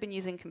scientists have been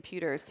using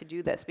computers to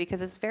do this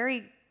because it's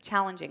very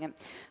challenging. And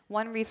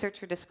one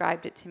researcher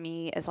described it to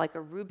me as like a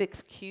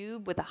Rubik's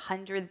Cube with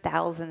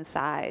 100,000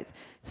 sides.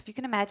 So if you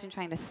can imagine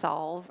trying to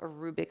solve a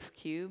Rubik's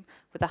Cube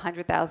with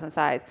 100,000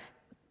 sides,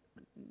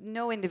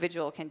 no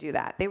individual can do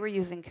that. They were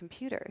using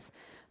computers.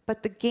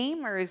 But the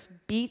gamers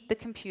beat the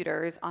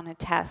computers on a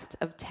test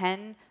of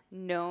 10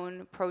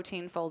 known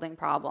protein folding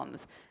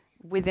problems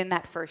within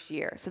that first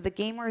year. So the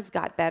gamers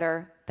got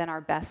better than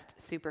our best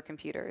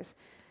supercomputers.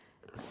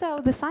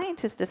 So the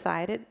scientists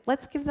decided,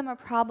 let's give them a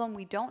problem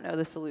we don't know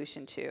the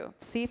solution to,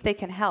 see if they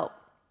can help.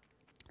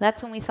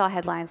 That's when we saw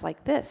headlines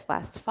like this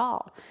last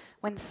fall.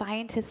 When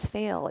scientists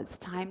fail, it's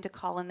time to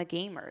call in the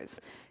gamers.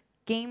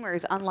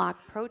 Gamers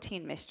unlocked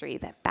protein mystery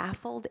that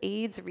baffled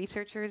AIDS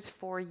researchers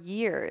for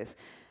years.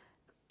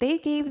 They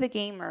gave the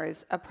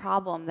gamers a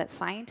problem that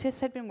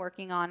scientists had been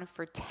working on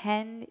for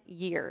 10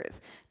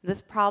 years.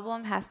 This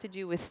problem has to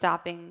do with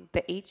stopping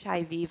the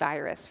HIV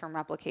virus from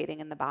replicating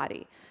in the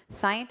body.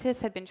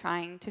 Scientists had been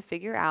trying to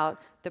figure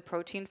out the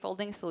protein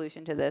folding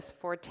solution to this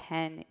for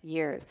 10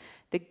 years.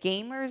 The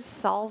gamers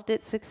solved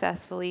it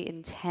successfully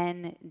in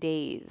 10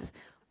 days.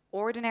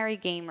 Ordinary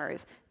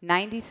gamers,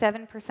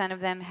 97% of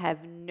them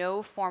have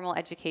no formal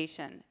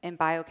education in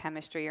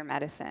biochemistry or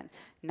medicine.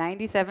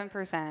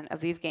 97%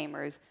 of these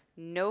gamers,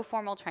 no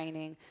formal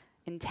training.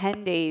 In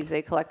 10 days,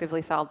 they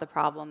collectively solved the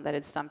problem that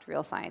had stumped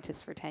real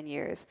scientists for 10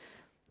 years.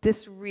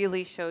 This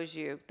really shows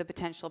you the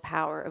potential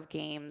power of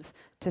games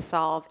to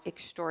solve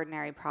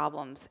extraordinary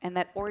problems, and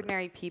that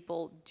ordinary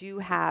people do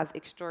have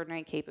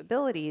extraordinary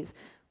capabilities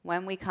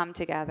when we come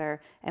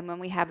together and when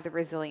we have the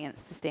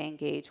resilience to stay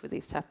engaged with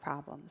these tough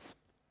problems.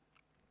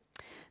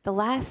 The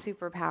last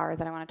superpower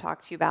that I want to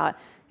talk to you about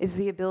is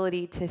the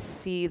ability to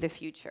see the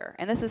future.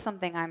 And this is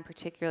something I'm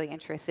particularly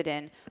interested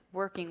in,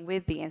 working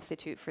with the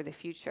Institute for the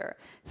Future.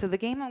 So the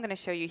game I'm going to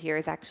show you here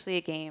is actually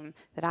a game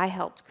that I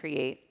helped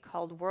create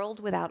called World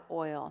Without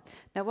Oil.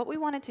 Now, what we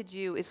wanted to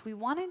do is we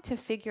wanted to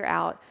figure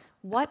out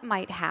what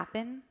might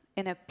happen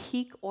in a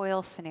peak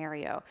oil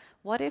scenario.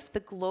 What if the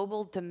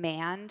global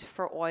demand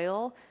for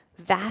oil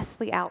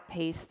vastly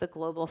outpaced the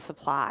global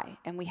supply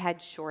and we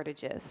had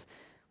shortages?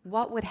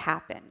 What would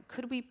happen?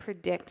 Could we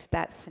predict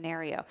that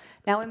scenario?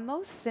 Now, in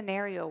most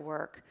scenario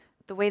work,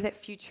 the way that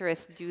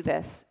futurists do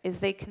this is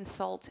they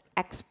consult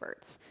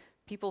experts,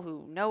 people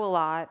who know a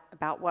lot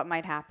about what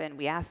might happen.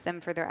 We ask them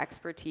for their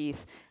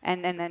expertise,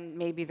 and then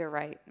maybe they're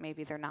right,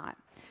 maybe they're not.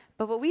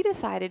 But what we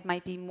decided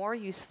might be more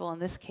useful in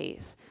this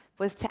case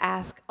was to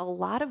ask a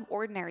lot of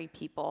ordinary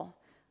people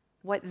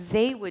what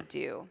they would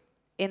do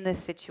in this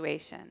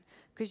situation.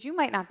 Because you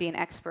might not be an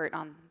expert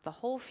on the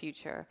whole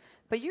future,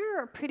 but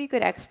you're a pretty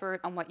good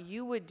expert on what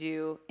you would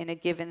do in a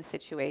given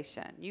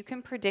situation. You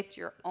can predict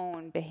your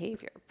own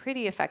behavior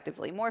pretty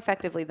effectively, more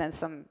effectively than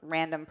some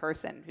random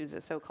person who's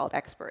a so-called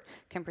expert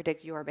can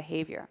predict your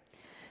behavior.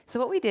 So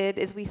what we did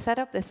is we set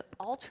up this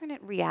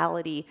alternate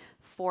reality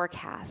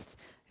forecast.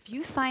 If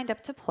you signed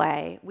up to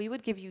play, we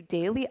would give you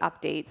daily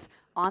updates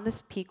on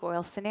this peak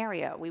oil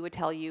scenario. We would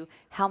tell you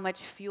how much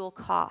fuel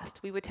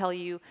cost. We would tell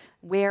you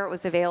where it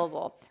was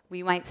available.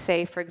 We might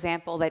say, for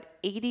example,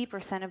 that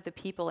 80% of the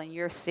people in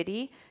your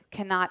city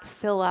cannot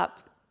fill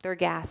up their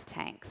gas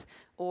tanks,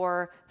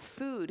 or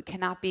food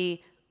cannot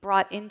be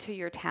brought into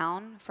your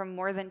town from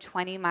more than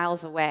 20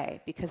 miles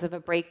away because of a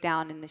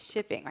breakdown in the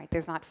shipping, right?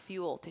 There's not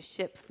fuel to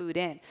ship food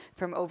in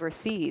from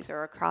overseas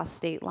or across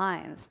state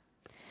lines.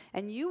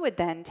 And you would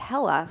then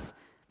tell us,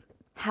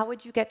 how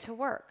would you get to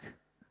work?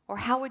 Or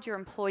how would your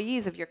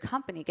employees of your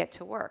company get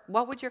to work?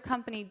 What would your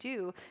company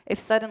do if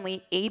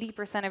suddenly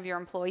 80% of your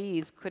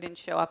employees couldn't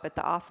show up at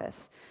the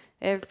office?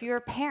 If you're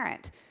a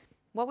parent,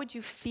 what would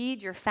you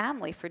feed your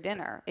family for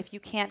dinner if you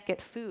can't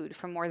get food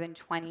from more than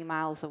 20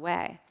 miles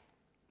away?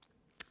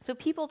 So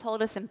people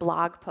told us in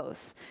blog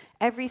posts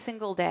every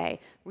single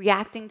day,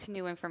 reacting to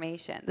new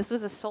information. This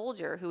was a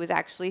soldier who was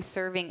actually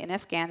serving in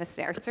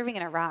Afghanistan, or serving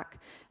in Iraq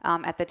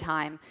at the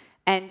time.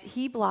 And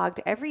he blogged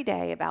every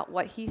day about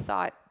what he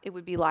thought it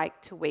would be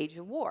like to wage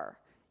a war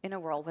in a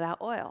world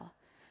without oil.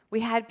 We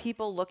had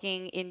people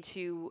looking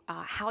into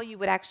how you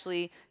would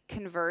actually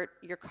convert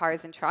your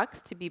cars and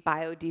trucks to be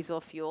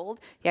biodiesel fueled.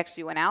 He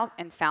actually went out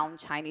and found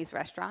Chinese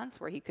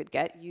restaurants where he could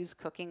get used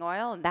cooking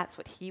oil, and that's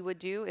what he would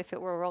do if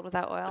it were a world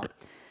without oil.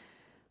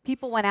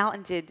 People went out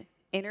and did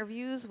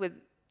interviews with,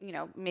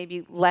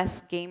 maybe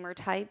less gamer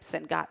types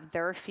and got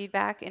their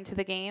feedback into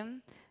the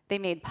game. They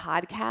made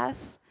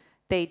podcasts.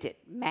 They did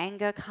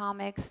manga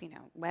comics,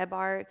 web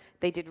art.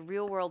 They did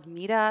real-world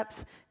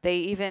meetups. They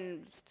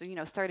even,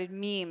 started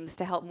memes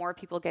to help more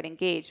people get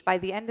engaged. By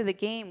the end of the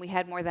game, we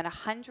had more than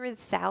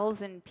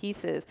 100,000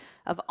 pieces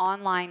of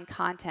online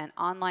content,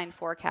 online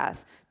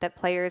forecasts that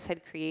players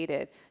had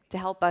created to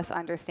help us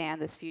understand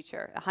this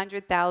future.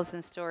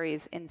 100,000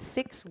 stories in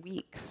 6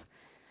 weeks.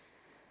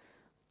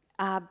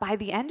 By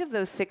the end of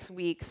those 6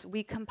 weeks,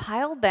 we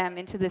compiled them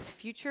into this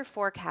future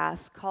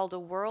forecast called A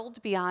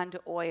World Beyond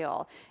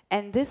Oil.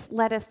 And this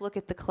let us look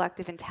at the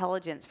collective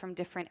intelligence from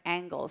different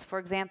angles. For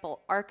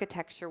example,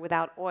 architecture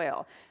without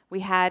oil.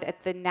 We had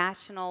at the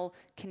National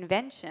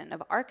Convention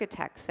of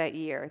Architects that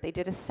year, they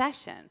did a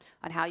session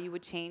on how you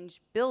would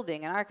change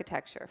building and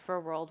architecture for a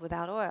world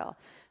without oil.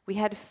 We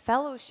had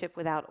fellowship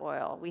without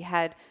oil. We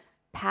had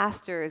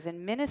pastors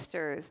and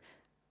ministers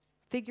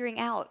figuring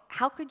out,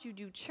 how could you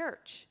do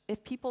church?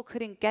 If people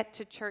couldn't get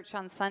to church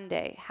on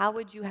Sunday, how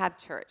would you have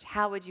church?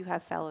 How would you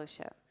have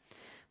fellowship?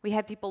 We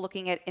had people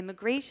looking at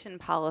immigration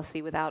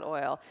policy without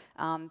oil,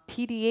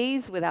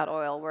 PDAs without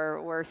oil,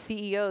 where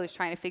CEOs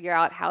trying to figure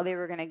out how they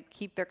were going to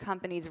keep their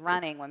companies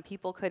running when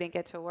people couldn't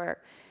get to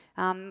work.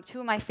 Two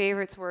of my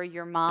favorites were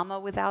Your Mama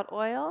Without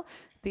Oil.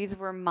 These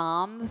were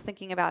moms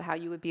thinking about how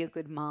you would be a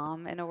good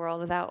mom in a world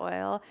without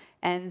oil.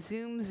 And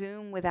Zoom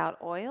Zoom Without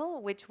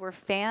Oil, which were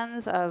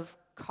fans of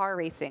car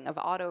racing, of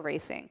auto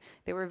racing.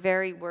 They were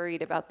very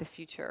worried about the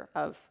future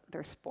of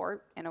their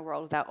sport in a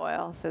world without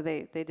oil, so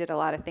they did a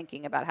lot of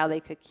thinking about how they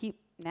could keep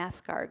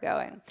NASCAR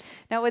going.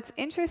 Now, what's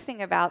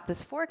interesting about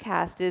this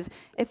forecast is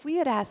if we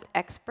had asked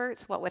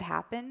experts what would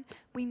happen,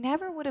 we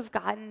never would have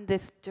gotten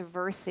this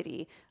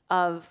diversity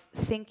of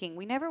thinking.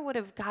 We never would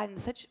have gotten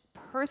such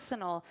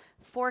personal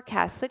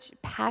forecasts, such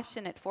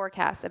passionate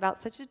forecasts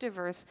about such a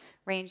diverse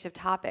range of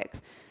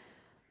topics.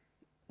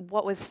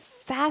 What was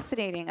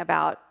fascinating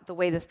about the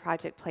way this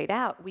project played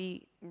out,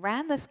 we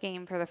ran this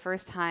game for the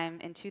first time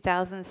in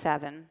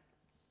 2007.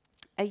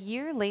 A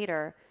year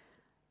later,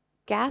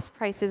 gas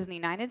prices in the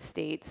United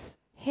States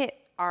hit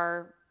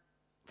our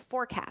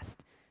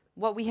forecast.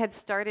 What we had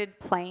started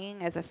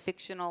playing as a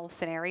fictional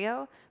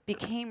scenario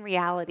became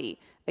reality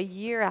a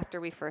year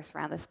after we first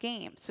ran this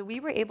game. So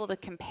we were able to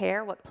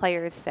compare what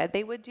players said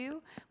they would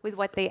do with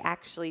what they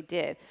actually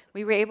did.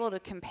 We were able to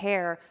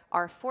compare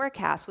our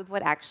forecast with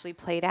what actually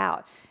played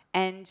out.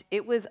 And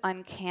it was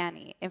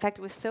uncanny. In fact,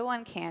 it was so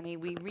uncanny,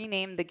 we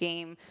renamed the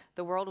game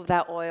The World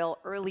Without Oil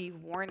Early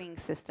Warning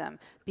System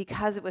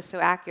because it was so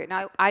accurate.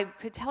 Now, I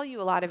could tell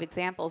you a lot of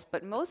examples,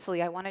 but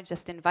mostly I want to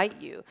just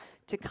invite you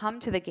to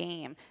come to the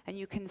game. And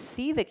you can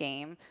see the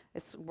game.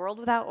 It's World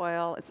Without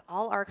Oil. It's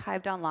all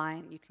archived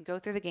online. You can go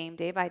through the game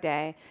day by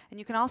day. And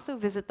you can also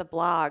visit the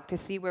blog to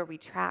see where we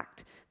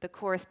tracked the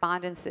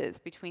correspondences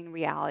between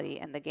reality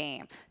and the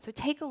game. So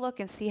take a look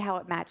and see how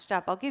it matched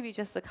up. I'll give you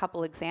just a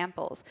couple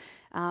examples.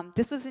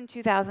 This was in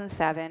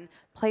 2007.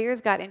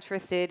 Players got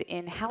interested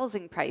in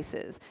housing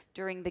prices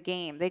during the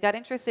game. They got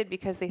interested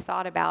because they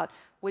thought about,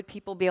 would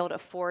people be able to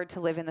afford to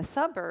live in the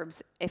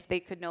suburbs if they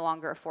could no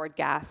longer afford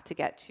gas to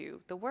get to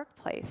the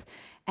workplace?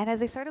 And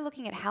as they started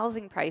looking at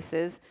housing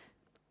prices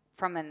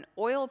from an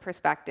oil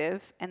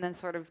perspective and then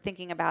sort of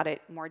thinking about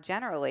it more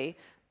generally,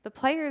 the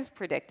players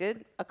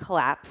predicted a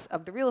collapse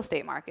of the real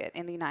estate market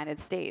in the United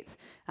States,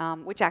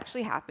 which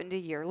actually happened a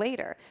year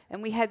later.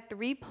 And we had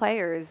 3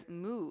 players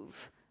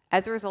move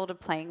as a result of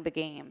playing the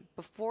game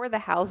before the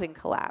housing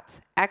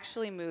collapse,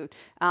 actually moved,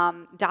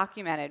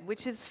 documented,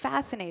 which is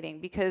fascinating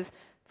because,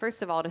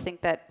 first of all, to think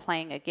that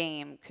playing a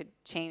game could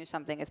change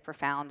something as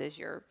profound as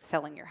you're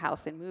selling your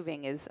house and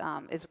moving is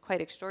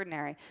quite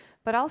extraordinary.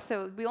 But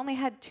also, we only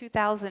had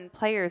 2,000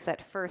 players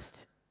at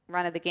first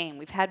run of the game.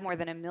 We've had more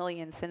than 1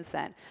 million since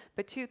then.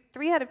 But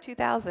 3 out of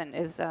 2,000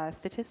 is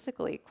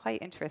statistically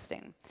quite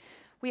interesting.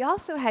 We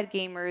also had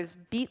gamers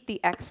beat the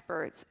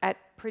experts at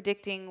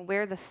predicting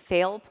where the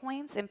fail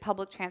points in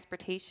public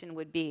transportation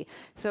would be.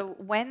 So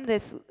when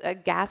this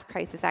gas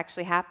crisis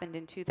actually happened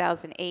in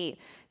 2008,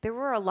 there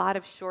were a lot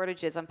of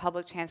shortages on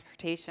public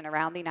transportation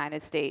around the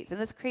United States.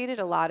 And this created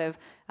a lot of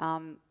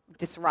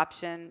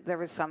disruption. There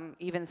was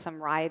even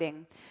some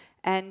rioting.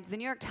 And the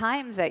New York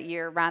Times that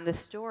year ran this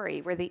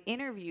story where they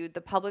interviewed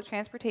the public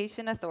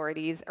transportation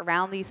authorities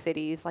around these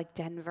cities like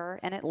Denver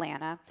and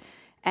Atlanta.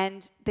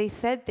 And they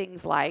said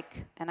things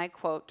like, and I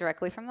quote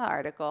directly from the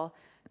article,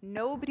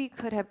 "Nobody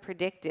could have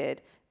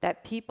predicted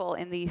that people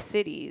in these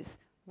cities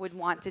would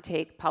want to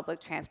take public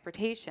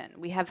transportation.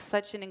 We have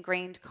such an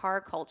ingrained car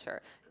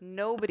culture.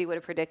 Nobody would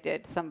have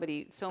predicted so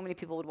many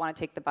people would want to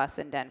take the bus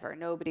in Denver.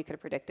 Nobody could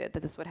have predicted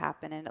that this would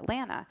happen in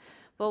Atlanta."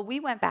 Well,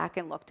 we went back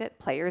and looked at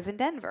players in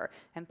Denver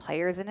and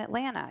players in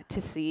Atlanta to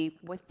see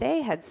what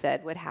they had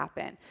said would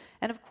happen.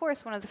 And of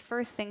course, one of the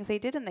first things they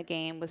did in the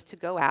game was to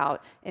go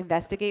out,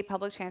 investigate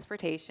public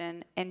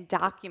transportation, and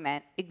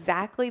document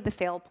exactly the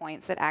fail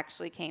points that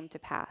actually came to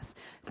pass.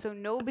 So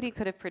nobody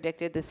could have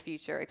predicted this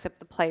future except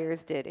the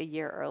players did a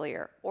year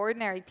earlier.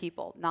 Ordinary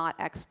people, not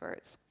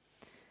experts.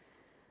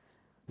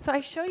 So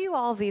I show you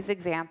all these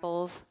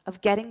examples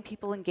of getting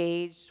people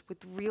engaged with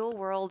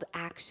real-world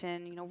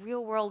action,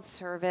 real-world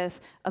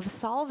service, of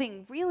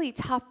solving really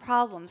tough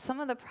problems, some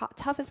of the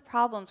toughest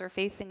problems we're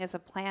facing as a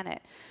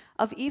planet,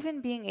 of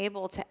even being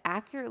able to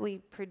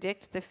accurately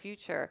predict the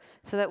future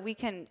so that we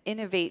can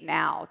innovate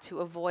now to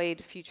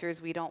avoid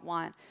futures we don't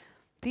want.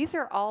 These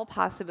are all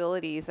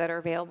possibilities that are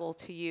available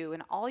to you,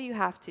 and all you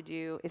have to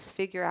do is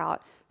figure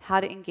out how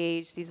to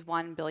engage these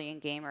 1 billion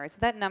gamers.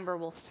 That number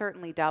will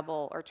certainly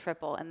double or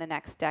triple in the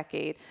next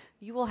decade.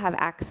 You will have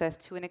access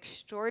to an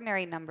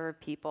extraordinary number of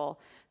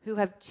people who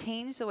have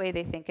changed the way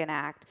they think and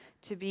act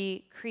to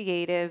be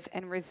creative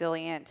and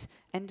resilient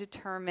and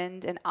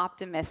determined and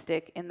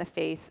optimistic in the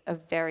face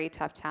of very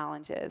tough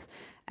challenges.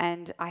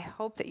 And I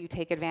hope that you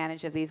take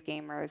advantage of these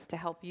gamers to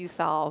help you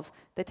solve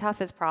the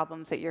toughest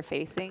problems that you're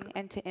facing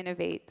and to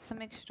innovate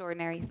some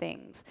extraordinary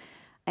things.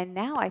 And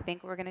now I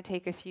think we're going to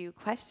take a few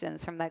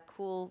questions from that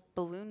cool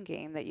balloon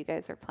game that you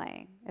guys are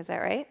playing. Is that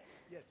right?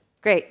 Yes.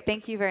 Great.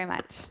 Thank you very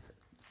much.